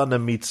that Yolanda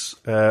meets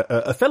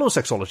a fellow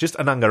sexologist,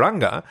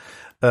 Anangaranga.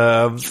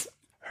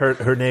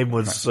 Her name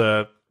was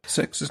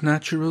Sex is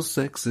natural,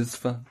 sex is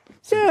fun.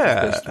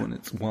 Yeah, best when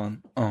it's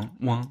one on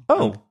one.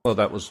 Oh, well,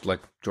 that was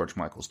like George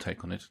Michael's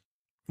take on it.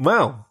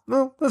 Wow,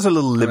 well, that's a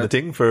little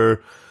limiting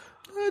for.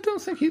 I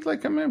don't think he'd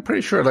like. I mean, I'm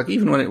pretty sure. Like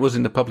even when it was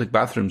in the public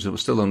bathrooms, it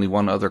was still only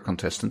one other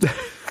contestant.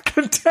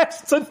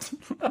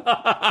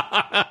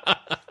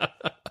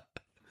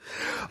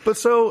 But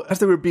so, as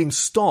they were being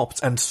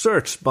stopped and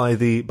searched by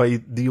the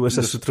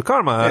USS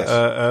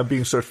Sutrakarma,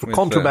 being searched for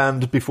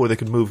contraband before they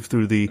could move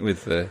through the...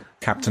 With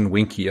Captain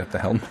Winky at the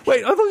helm.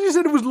 Wait, I thought you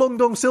said it was Long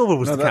Dong Silver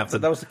was the captain.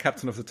 That was the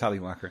captain of the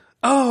Tallywhacker.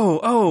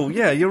 Oh,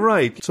 yeah, you're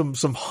right.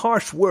 Some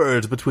harsh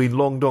words between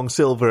Long Dong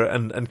Silver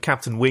and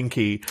Captain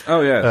Winky.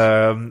 Oh,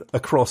 yes.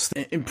 Across...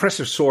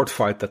 Impressive sword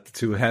fight that the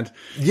two had.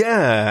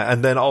 Yeah,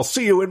 and then I'll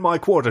see you in my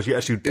quarters.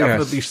 Yes, you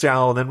definitely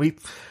shall. And then we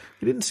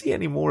didn't see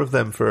any more of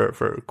them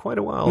for quite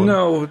a while.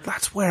 No, and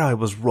that's where I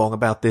was wrong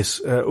about this.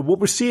 What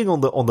we're seeing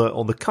on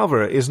the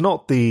cover is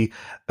not the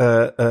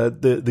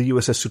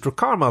USS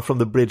Sutrakarma from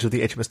the bridge of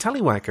the HMS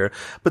Tallywhacker,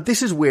 but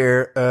this is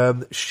where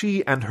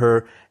she and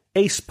her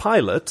ace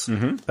pilot,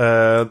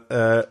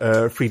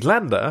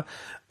 Friedlander,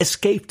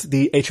 escaped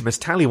the HMS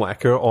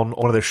Tallywhacker on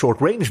one of their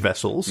short-range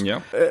vessels. Yeah.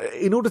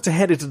 In order to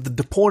head into the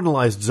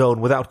deportalized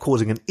zone without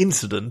causing an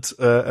incident,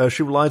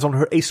 she relies on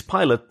her ace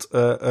pilot,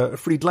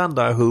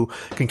 Friedlander, who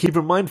can keep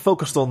her mind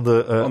focused on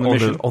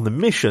the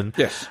mission.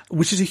 Yes.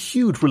 Which is a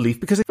huge relief,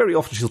 because very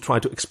often she'll try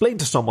to explain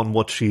to someone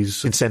what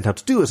she's been sent out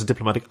to do as a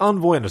diplomatic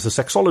envoy and as a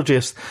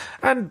sexologist,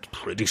 and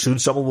pretty soon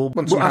someone will...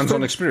 Want some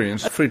hands-on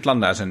experience.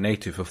 Friedlander, as a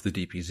native of the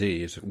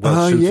DPZ, is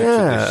well suited to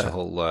this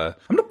whole...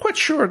 I'm not quite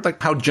sure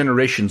like how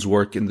generations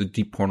work in the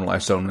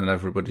deportalized zone, and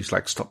everybody's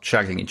like stop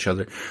shagging each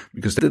other,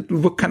 because the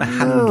book kind of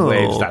hand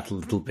waves that a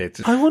little bit.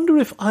 I wonder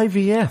if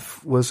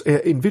IVF was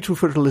in vitro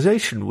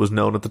fertilization was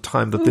known at the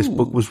time that this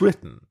book was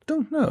written.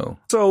 Don't know.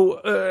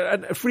 So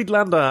and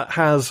Friedlander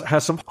has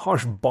some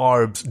harsh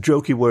barbs,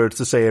 jokey words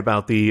to say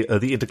about the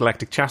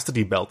intergalactic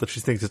chastity belt, that she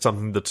thinks it's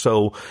something that's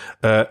so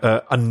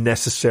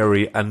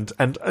unnecessary and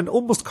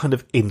almost kind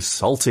of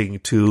insulting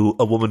to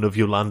a woman of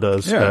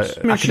Yolanda's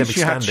academic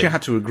standing. She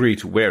had to agree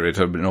to wear it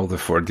in order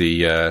for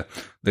the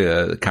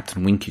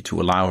Captain Winky to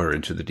allow her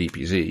into the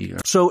DPZ.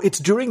 So it's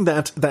during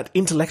that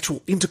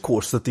intellectual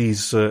intercourse that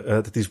these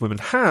women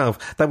have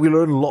that we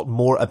learn a lot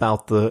more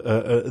about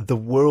the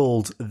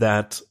world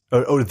that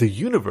or the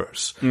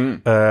universe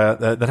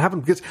that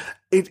happened, because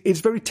it's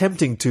very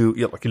tempting to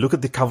you look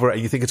at the cover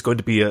and you think it's going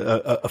to be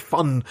a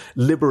fun,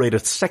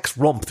 liberated sex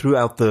romp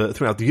throughout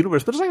the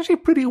universe, but it's actually a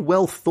pretty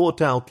well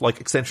thought out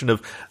extension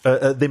of.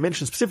 They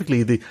mention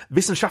specifically the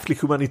Wissenschaftlich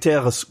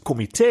Humanitäres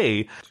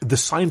Komitee, the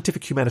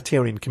Scientific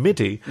Humanitarian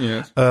Committee,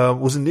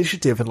 was an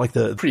initiative and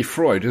the pretty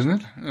Freud,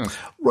 isn't it? Yes.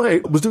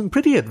 Right, was doing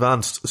pretty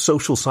advanced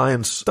social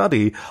science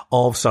study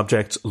of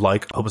subjects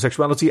like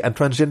homosexuality and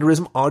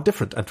transgenderism are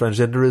different, and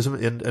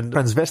transgenderism and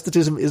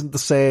transvestitism isn't the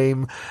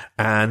same,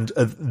 and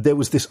there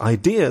was this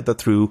idea that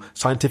through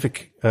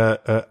scientific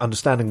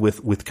understanding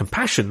with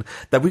compassion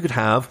that we could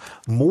have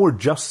more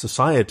just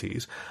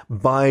societies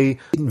by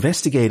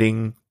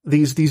investigating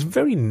these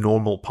very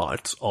normal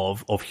parts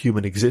of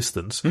human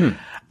existence.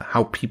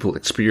 How people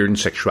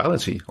experience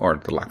sexuality, or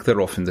the lack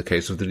thereof in the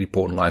case of the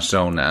deportalized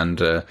zone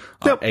and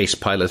ace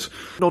pilot.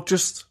 Not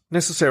just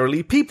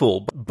necessarily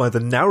people, by the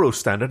narrow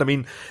standard. I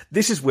mean,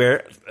 this is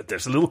where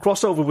there's a little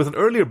crossover with an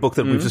earlier book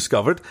that we've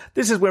discovered.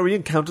 This is where we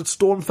encountered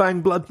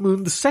Stormfang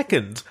Bloodmoon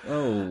II.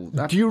 Oh,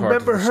 that's Do you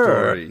remember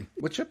her? Story.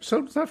 Which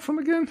episode was that from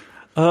again?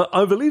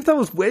 I believe that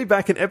was way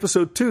back in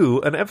episode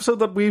 2, an episode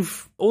that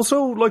we've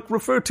also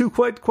referred to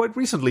quite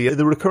recently,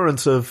 the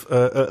recurrence of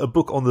a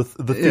book on the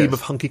theme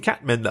of hunky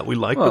cat men that we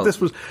like. Well, but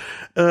this was,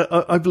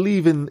 I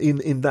believe,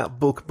 in that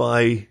book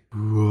by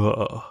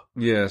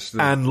yes,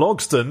 Anne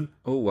Logston.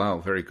 Oh wow,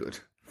 very good.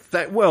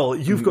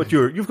 You've got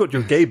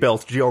your gay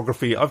belt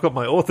geography. I've got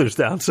my authors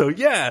down. So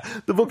yeah,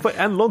 the book by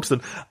Anne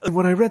Longston. And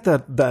when I read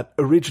that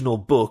original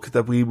book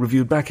that we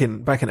reviewed back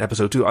in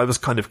episode 2, I was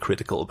kind of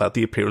critical about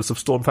the appearance of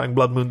Stormfang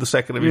Bloodmoon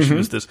II. I mean, she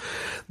was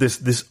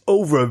this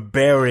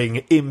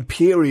overbearing,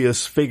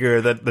 imperious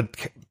figure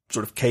that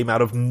sort of came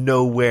out of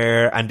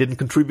nowhere and didn't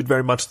contribute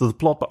very much to the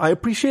plot, but I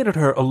appreciated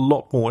her a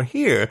lot more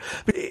here.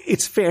 But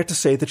it's fair to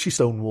say that she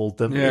stonewalled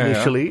them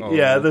initially.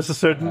 Yeah. Oh, there's a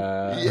certain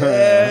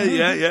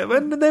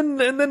and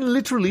then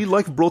literally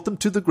brought them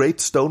to the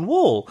Great Stone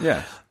Wall.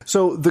 Yeah.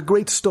 So the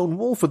Great Stone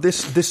Wall for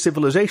this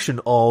civilization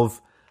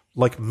of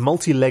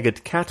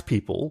multi-legged cat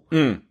people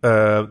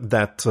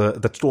that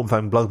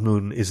Stormfang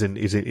Bloodmoon is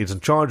in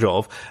charge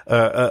of,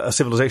 a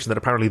civilization that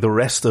apparently the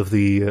rest of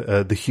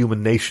the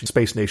human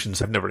space nations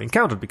have never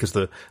encountered, because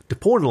the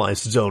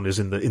deportalized zone is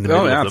in the middle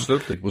of them.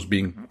 Absolutely. It was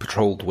being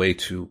patrolled way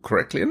too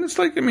correctly, and it's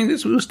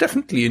it was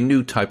definitely a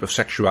new type of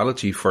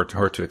sexuality for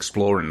her to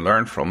explore and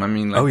learn from. I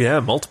mean,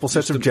 multiple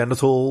sets of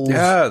genitals.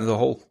 Yeah, the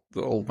whole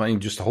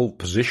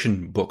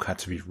position book had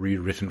to be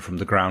rewritten from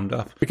the ground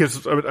up. Because,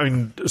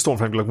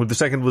 Stormfang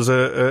Bloodmoon II was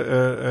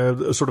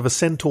a sort of a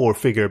centaur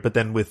figure, but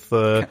then with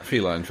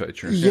feline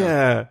features.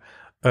 Yeah.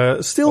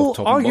 Still,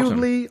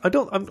 arguably,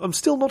 I'm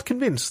still not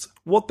convinced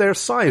what their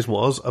size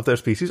was of their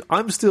species.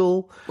 I'm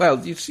still...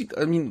 Well, you see,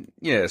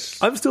 yes.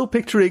 I'm still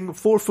picturing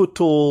 4 foot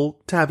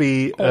tall,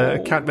 tabby,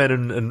 cat men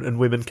and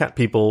women, cat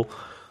people,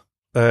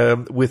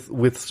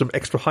 with some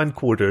extra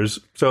hindquarters.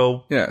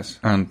 So yes,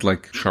 and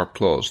sharp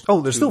claws. Oh,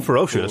 they're still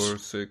ferocious. 4,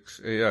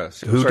 6, yes.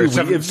 Who do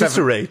we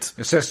eviscerate?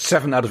 It says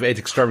 7 out of 8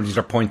 extremities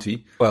are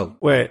pointy. Well,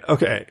 wait,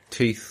 okay.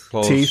 Teeth,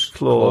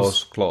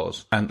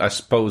 claws. And I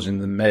suppose in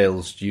the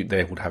males,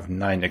 they would have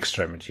 9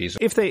 extremities.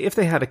 If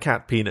they had a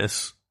cat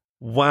penis.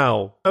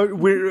 Wow.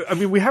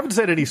 We haven't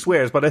said any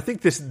swears, but I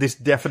think this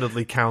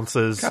definitely counts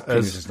as... Cat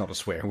penis is not a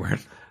swear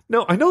word.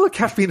 No, I know that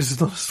cat penis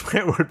is not a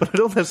swear word, but I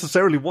don't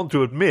necessarily want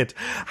to admit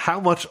how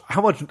much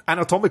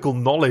anatomical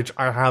knowledge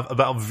I have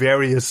about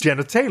various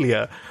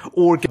genitalia,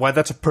 or why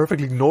that's a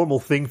perfectly normal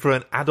thing for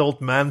an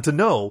adult man to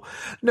know.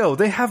 No,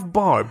 they have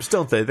barbs,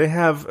 don't they? They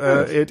have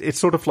it's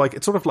sort of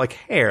like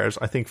hairs.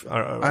 I think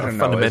are I don't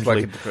know,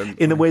 fundamentally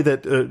in the way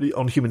that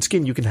on human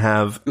skin you can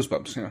have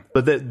goosebumps. Yeah,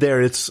 but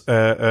there it's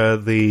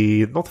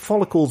the not the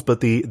follicles,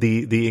 but the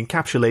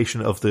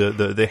encapsulation of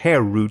the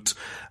hair root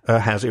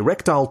has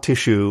erectile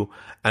tissue.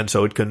 And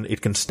so it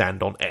can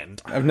stand on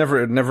end. I've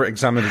never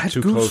examined it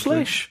too closely.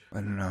 Flesh?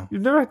 I don't know.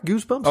 You've never had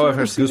goosebumps? Oh, I've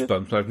had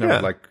goosebumps, but I've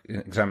never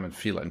examined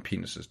feline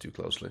penises too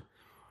closely.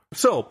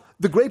 So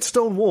the Great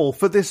Stone Wall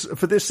for this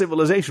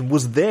civilization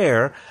was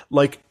there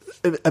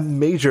a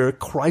major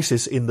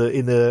crisis in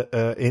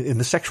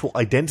the sexual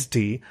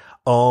identity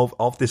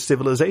of this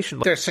civilization.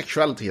 Their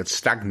sexuality had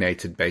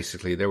stagnated,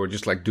 basically. They were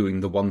just doing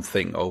the one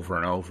thing over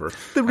and over.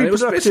 The reproductive it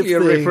was basically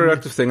thing. A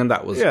reproductive thing, and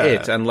that was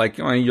it. And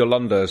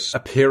Yolanda's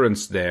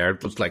appearance there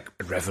was a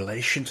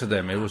revelation to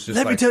them. It was just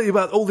let me tell you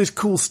about all this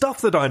cool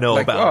stuff that I know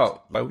about.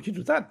 Oh, why would you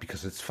do that?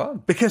 Because it's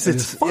fun. Because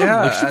it's fun.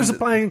 Yeah, she was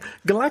applying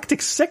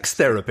galactic sex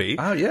therapy.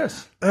 Oh,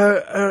 yes.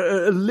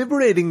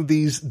 Liberating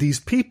these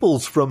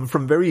peoples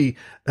from very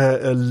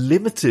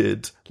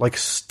limited,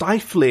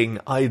 stifling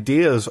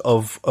ideas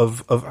of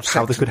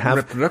how they could have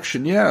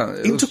reproduction.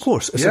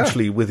 Intercourse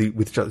essentially with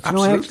each other.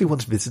 I actually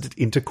once visited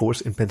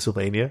Intercourse in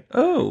Pennsylvania.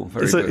 Oh,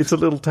 very good. It's a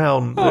little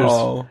town.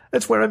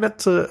 It's where I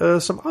met some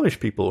Amish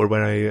people, or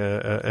where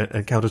I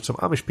encountered some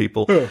Amish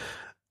people. Oh.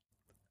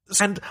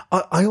 And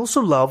I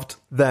also loved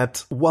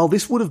that while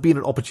this would have been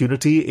an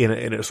opportunity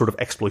in a sort of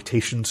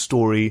exploitation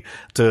story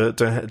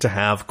to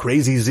have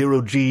crazy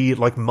zero-G,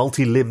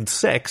 multi-limbed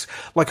sex,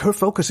 her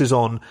focus is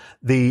on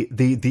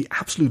the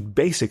absolute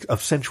basics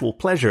of sensual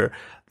pleasure.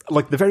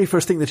 The very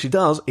first thing that she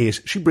does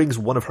is she brings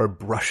one of her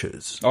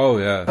brushes. Oh,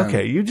 yeah.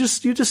 Okay, you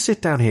just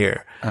sit down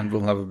here. And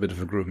we'll have a bit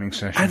of a grooming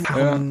session. And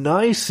how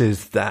nice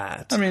is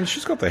that? I mean,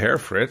 she's got the hair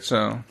for it,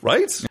 so...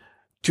 Right?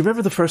 Do you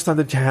remember the first time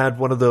that you had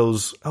one of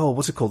those,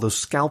 what's it called, those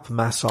scalp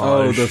massage?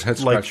 Oh, those head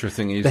scratcher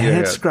thingies. The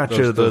head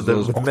scratcher,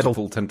 those with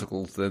metal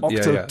tentacles.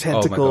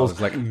 Octo-tentacles.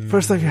 Oh my God,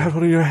 first time you had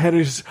one on your head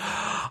is,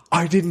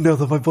 I didn't know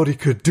that my body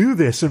could do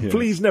this, and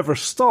please never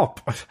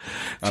stop.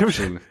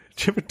 Absolutely.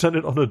 Do you ever done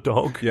it on a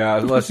dog? Yeah,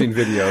 I've seen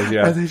videos,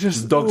 yeah. And they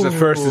just, dogs at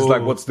first is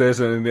what's this?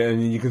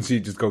 And you can see it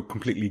just go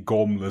completely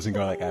gomless and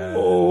go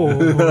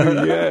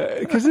oh, yeah.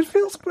 Because it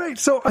feels great.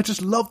 So I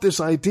just love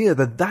this idea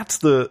that that's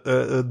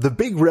the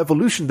big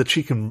revolution that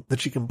she can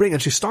bring.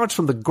 And she starts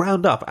from the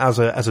ground up as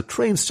a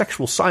trained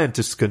sexual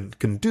scientist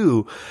can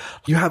do.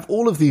 You have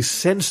all of these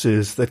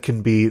senses that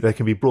can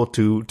be brought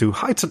to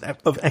heights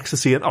of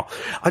ecstasy. And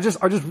I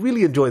just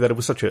really enjoy that it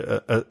was such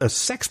a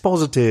sex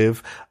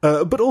positive,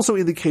 but also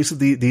in the case of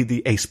the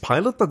ace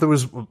pilot, that there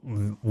was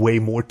way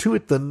more to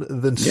it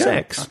than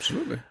sex.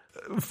 Absolutely.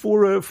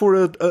 For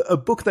a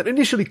book that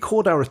initially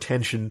caught our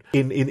attention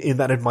in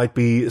that it might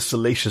be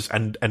salacious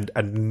and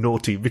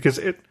naughty, because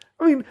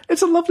I mean,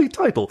 it's a lovely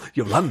title.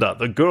 Yolanda,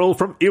 the Girl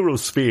from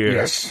Erosphere.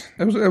 Yes,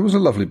 it was a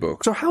lovely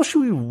book. So how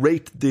should we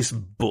rate this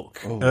book?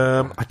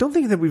 I don't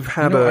think that we've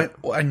had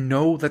I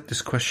know that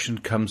this question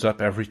comes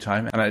up every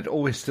time, and it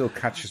always still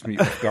catches me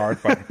off guard,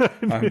 but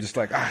I'm just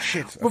like,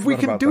 shit. But we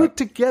can do it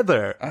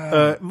together.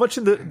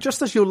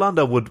 Just as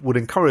Yolanda would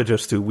encourage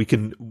us to, we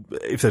can,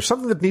 if there's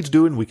something that needs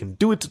doing, we can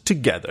do it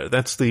together.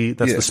 That's the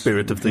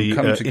spirit of the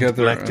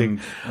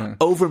intellecting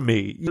over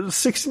me.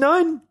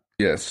 69?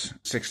 Yes,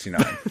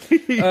 69.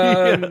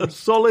 A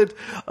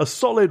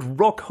solid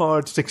rock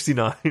hard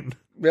 69.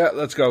 Yeah,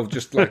 let's go.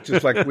 Just like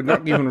we're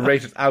not even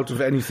rated out of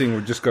anything.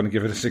 We're just going to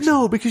give it a 60.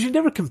 No, because you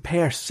never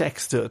compare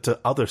sex to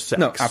other sex.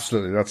 No,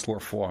 absolutely. That's poor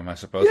form, I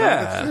suppose.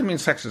 Yeah. I mean,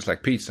 sex is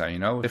like pizza, you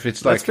know? If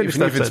it's like, if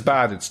it's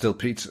bad, it's still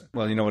pizza.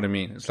 Well, you know what I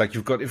mean? It's like if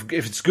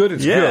it's good,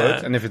 it's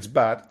good. And if it's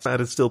bad,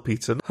 it's still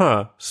pizza.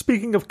 Huh.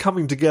 Speaking of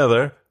coming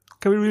together,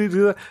 can we really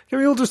do that? Can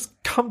we all just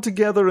come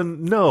together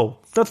and... No,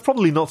 that's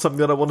probably not something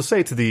that I want to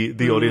say to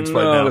the audience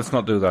right now. No, let's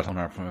not do that on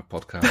our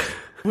podcast.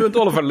 We want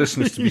all of our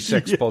listeners to be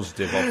sex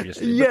positive,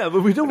 obviously. Yeah,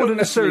 but we don't want to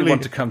necessarily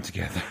want to come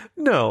together.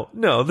 No.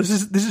 This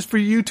is for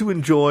you to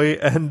enjoy,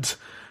 and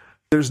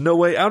there's no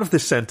way out of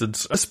this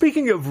sentence.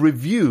 Speaking of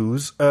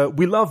reviews,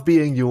 we love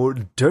being your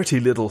dirty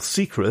little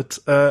secret.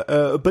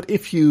 But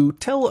if you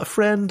tell a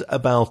friend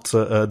about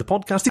the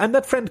podcast, and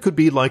that friend could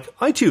be like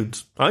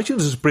iTunes. iTunes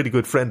is a pretty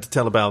good friend to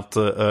tell about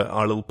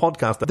our little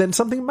podcast. Then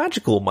something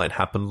magical might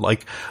happen,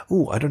 like,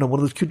 I don't know, one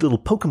of those cute little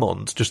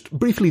Pokemons just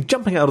briefly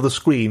jumping out of the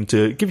screen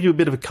to give you a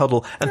bit of a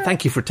cuddle, and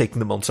thank you for taking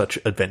them on such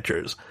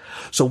adventures.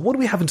 So what do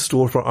we have in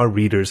store for our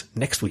readers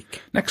next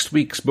week? Next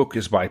week's book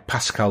is by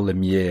Pascal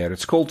Lemierre.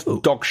 It's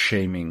called Dog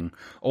Shaming.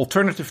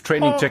 Alternative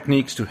training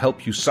techniques to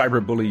help you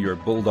cyberbully your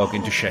bulldog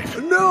into shape.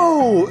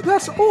 No,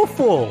 that's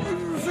awful.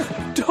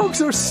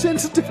 Dogs are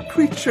sensitive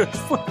creatures.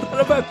 What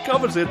that about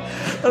covers it.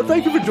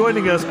 Thank you for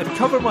joining us at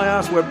Cover My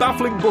Ass, where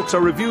baffling books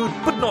are reviewed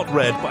but not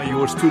read by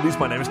yours truly.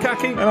 My name is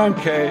Kaki. And I'm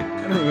Kay.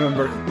 And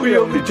remember, we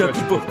only judge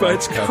a book by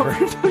its cover.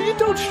 No, you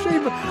don't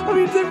shame them. I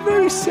mean, they're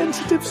very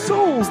sensitive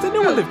souls. They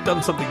know when they've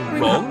done something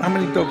wrong. How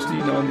many dogs do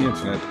you know on the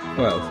internet?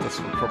 Well, that's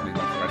probably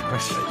not the right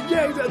question.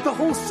 Yeah, the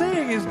whole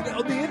saying is,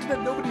 on the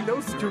internet, nobody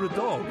knows that you're a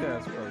dog. Yeah,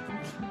 that's right.